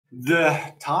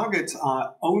The targets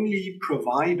are only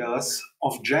providers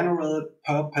of general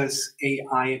purpose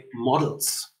AI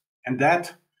models. And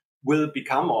that will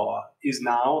become or is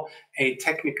now a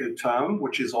technical term,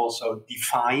 which is also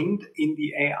defined in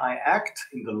the AI Act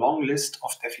in the long list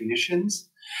of definitions.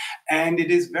 And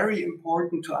it is very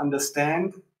important to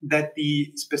understand that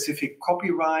the specific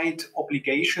copyright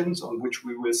obligations, on which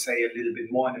we will say a little bit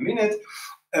more in a minute,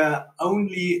 are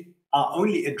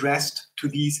only addressed to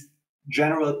these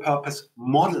general purpose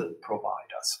model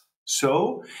providers.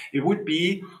 So it would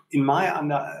be, in my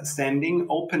understanding,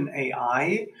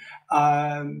 OpenAI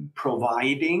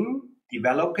providing,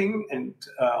 developing, and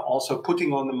also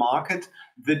putting on the market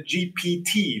the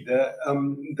GPT,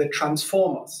 the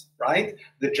transformers, right?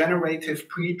 The generative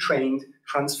pre-trained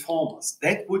transformers.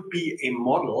 That would be a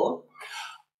model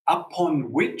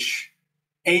upon which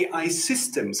AI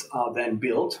systems are then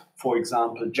built, for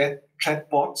example,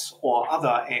 chatbots or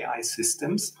other AI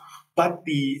systems, but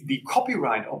the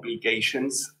copyright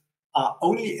obligations are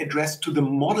only addressed to the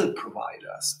model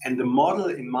providers. And the model,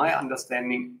 in my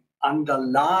understanding,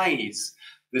 underlies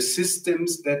the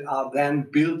systems that are then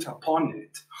built upon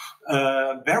it.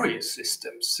 Various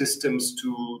systems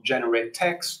to generate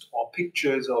text or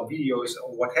pictures or videos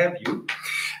or what have you.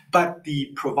 But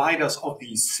the providers of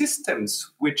these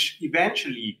systems, which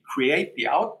eventually create the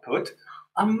output,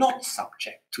 are not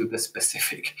subject to the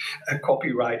specific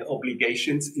copyright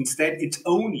obligations. Instead, it's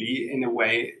only, in a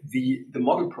way, the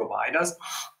model providers.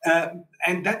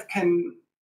 And that can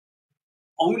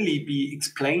only be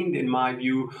explained, in my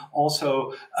view,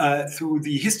 also through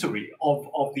the history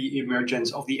of the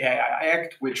emergence of the AI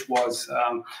Act, which was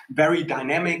very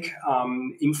dynamic,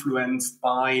 influenced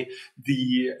by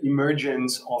the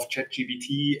emergence of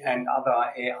ChatGPT and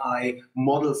other AI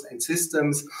models and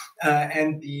systems.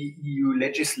 And the EU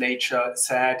legislature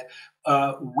said,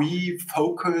 we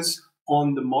focus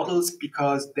on the models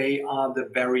because they are the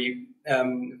very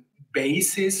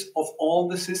basis of all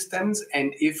the systems,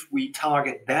 and if we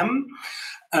target them,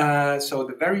 so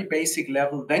the very basic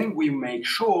level, then we make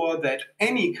sure that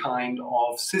any kind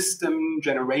of system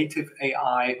generative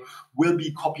AI will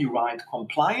be copyright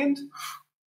compliant.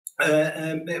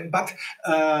 But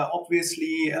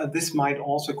obviously, this might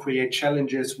also create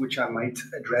challenges, which I might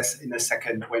address in a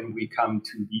second when we come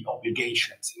to the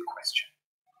obligations in question.